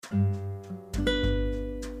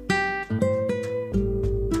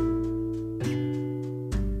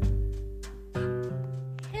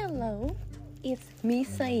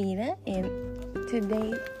Saida, and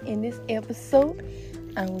today in this episode,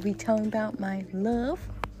 I will be talking about my love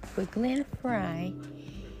for Glenn Frey,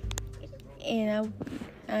 and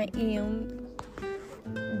I am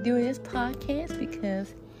doing this podcast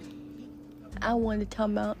because I want to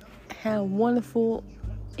talk about how wonderful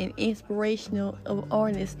and inspirational of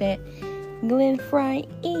artist that Glenn Frey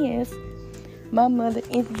is. My mother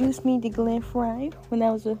introduced me to Glenn Frey when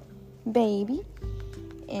I was a baby,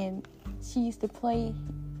 and she used to play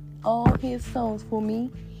all his songs for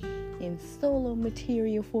me and solo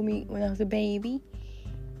material for me when I was a baby.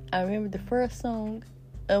 I remember the first song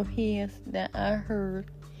of his that I heard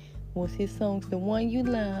was his songs The One You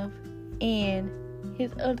Love and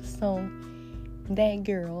his other song, That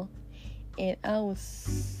Girl. And I was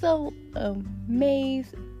so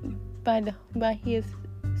amazed by his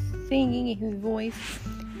singing and his voice.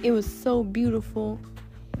 It was so beautiful,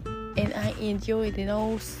 and I enjoyed it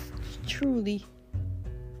all truly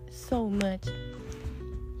so much.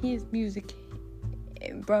 His music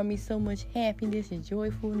brought me so much happiness and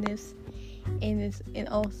joyfulness, and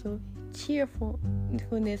also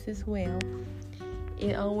cheerfulness as well.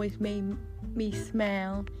 It always made me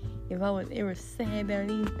smile. If I was ever sad about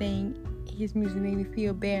anything, his music made me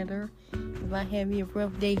feel better. If I had a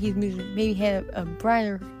rough day, his music maybe had a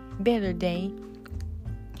brighter, better day.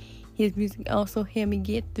 His music also helped me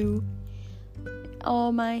get through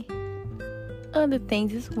all my other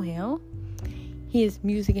things as well. His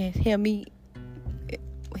music has helped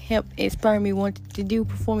inspire me wanting to do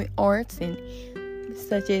performing arts, and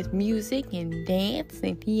such as music and dance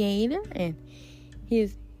and theater. And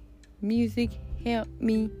his music helped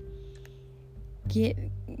me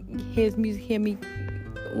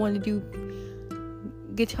want to do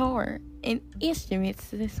guitar and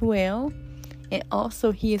instruments as well. And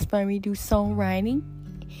also he inspired me to do songwriting.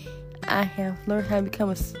 I have learned how to become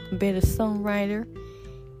a better songwriter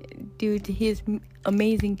due to his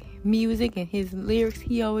amazing music and his lyrics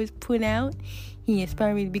he always put out. He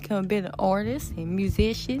inspired me to become a better artist and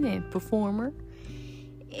musician and performer,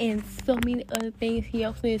 and so many other things. He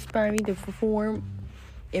also inspired me to perform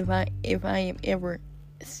if I am ever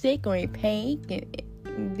sick or in pain,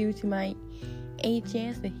 and due to my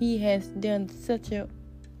HS. And he has done such a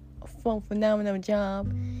phenomenal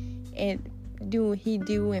job at doing what he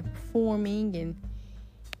do and performing, and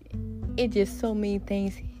it's just so many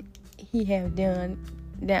things he have done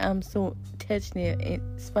that I'm so touched and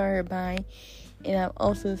inspired by. And I'm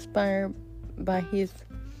also inspired by his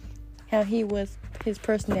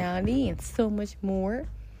personality and so much more.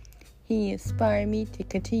 He inspired me to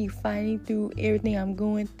continue fighting through everything I'm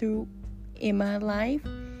going through in my life,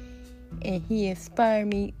 and he inspired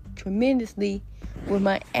me tremendously with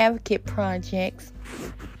my advocate projects.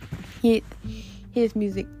 His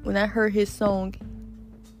music, when I heard his song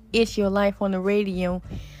It's Your Life on the radio,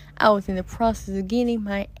 I was in the process of getting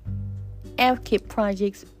my advocate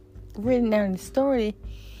projects written out and started.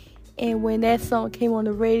 And when that song came on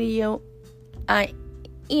the radio, I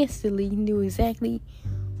instantly knew exactly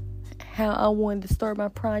how I wanted to start my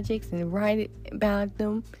projects and write about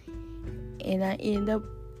them. And I ended up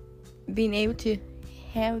being able to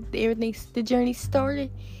have everything, the journey started.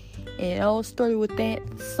 And it all started with that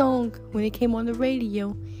song when it came on the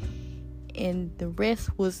radio. And the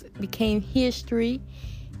rest became history.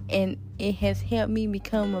 And it has helped me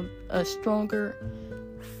become a stronger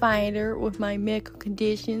fighter with my medical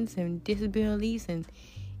conditions and disabilities, and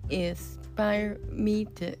inspired me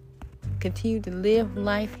to continue to live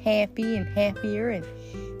life happy and happier, and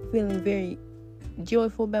feeling very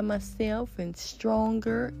joyful about myself and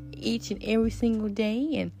stronger each and every single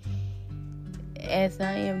day. And as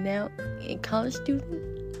I am now a college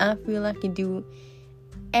student, I feel I can do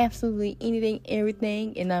absolutely anything,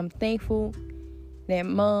 everything, and I'm thankful that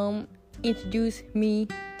Mom introduced me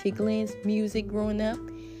to Glenn's music growing up,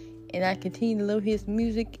 and I continue to love his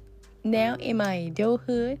music now in my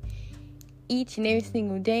adulthood each and every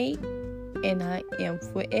single day. And I am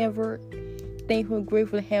forever thankful and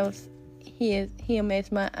grateful to have him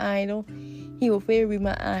as my idol. He will forever be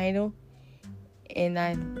my idol, and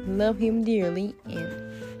I love him dearly,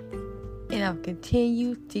 and I'll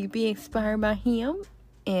continue to be inspired by him.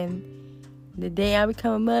 And the day I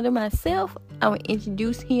become a mother myself, I will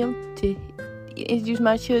introduce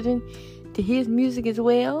my children to his music as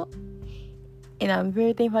well. And I'm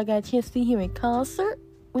very thankful I got a chance to see him in concert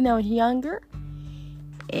when I was younger.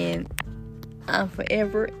 And I'm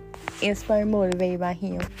forever inspired and motivated by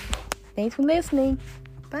him. Thanks for listening.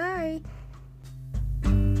 Bye.